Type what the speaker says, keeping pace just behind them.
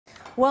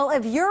Well,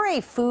 if you're a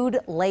food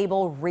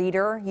label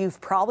reader, you've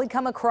probably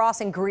come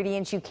across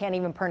ingredients you can't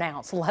even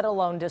pronounce, let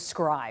alone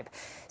describe.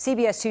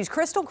 CBS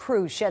 2's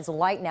Cruz sheds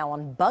light now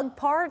on bug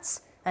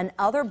parts and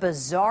other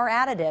bizarre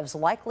additives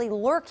likely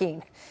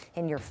lurking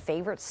in your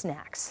favorite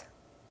snacks.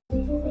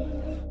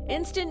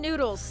 Instant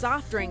noodles,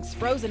 soft drinks,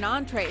 frozen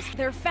entrees,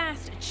 they're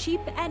fast, cheap,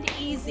 and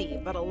easy.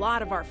 But a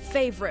lot of our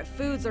favorite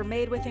foods are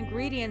made with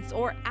ingredients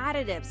or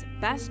additives,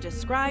 best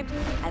described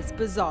as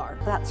bizarre.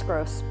 That's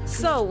gross.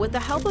 So, with the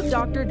help of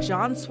Dr.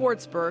 John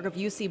Swartzberg of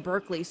UC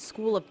Berkeley's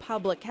School of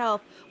Public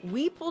Health,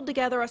 we pulled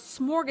together a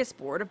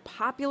smorgasbord of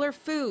popular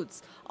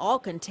foods, all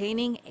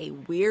containing a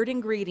weird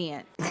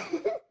ingredient.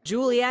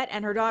 Juliet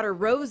and her daughter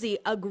Rosie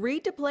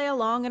agreed to play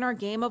along in our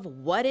game of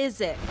What Is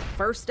It?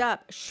 First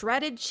up,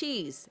 shredded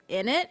cheese.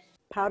 In it,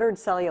 powdered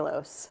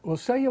cellulose. Well,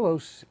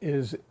 cellulose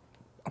is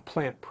a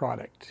plant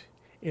product,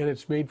 and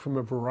it's made from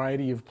a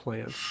variety of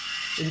plants,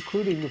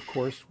 including, of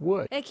course,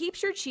 wood. It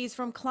keeps your cheese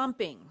from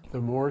clumping. The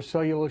more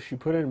cellulose you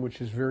put in,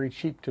 which is very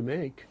cheap to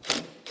make,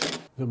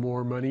 the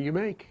more money you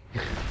make.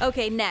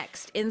 Okay,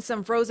 next, in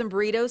some frozen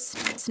burritos,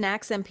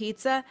 snacks, and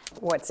pizza.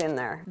 What's in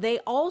there? They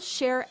all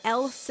share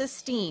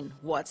L-cysteine.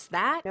 What's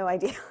that? No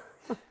idea.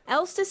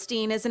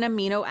 L-cysteine is an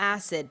amino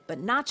acid, but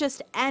not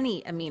just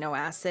any amino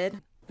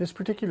acid. This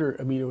particular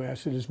amino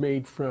acid is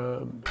made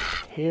from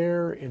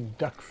hair and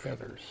duck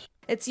feathers.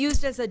 It's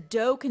used as a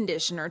dough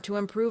conditioner to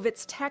improve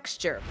its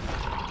texture.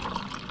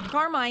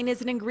 Carmine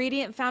is an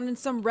ingredient found in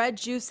some red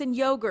juice and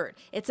yogurt.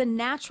 It's a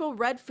natural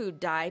red food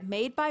dye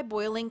made by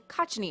boiling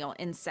cochineal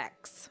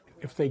insects.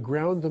 If they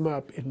ground them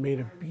up, it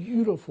made a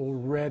beautiful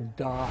red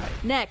dye.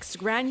 Next,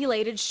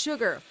 granulated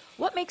sugar.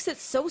 What makes it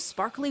so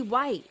sparkly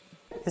white?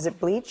 Is it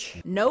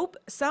bleach? Nope.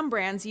 Some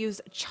brands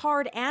use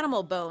charred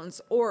animal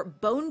bones or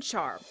bone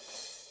char.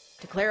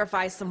 To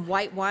clarify some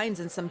white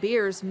wines and some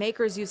beers,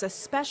 makers use a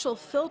special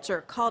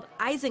filter called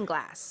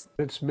isinglass.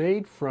 It's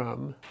made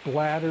from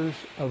bladders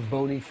of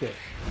bony fish.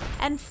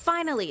 And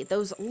finally,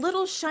 those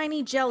little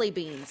shiny jelly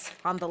beans.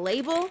 On the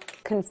label,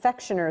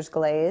 Confectioner's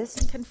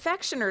glaze.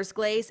 confectioner's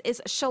glaze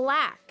is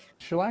shellac.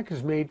 Shellac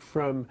is made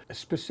from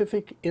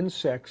specific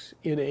insects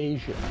in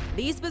Asia.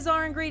 These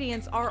bizarre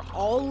ingredients are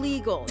all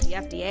legal. The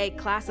FDA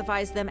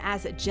classifies them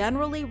as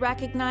generally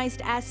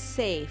recognized as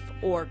safe,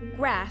 or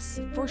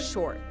GRAS for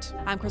short.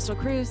 I'm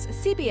Cruz,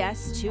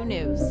 CBS 2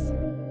 News.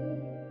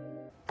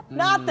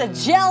 Not the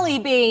jelly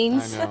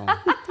beans. I know.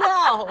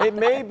 No. It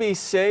may be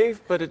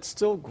safe, but it's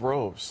still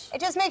gross.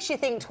 It just makes you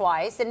think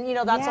twice. And, you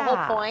know, that's the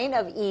whole point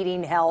of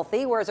eating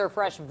healthy. Where's our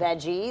fresh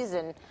veggies?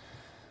 And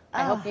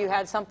I hope you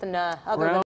had something other than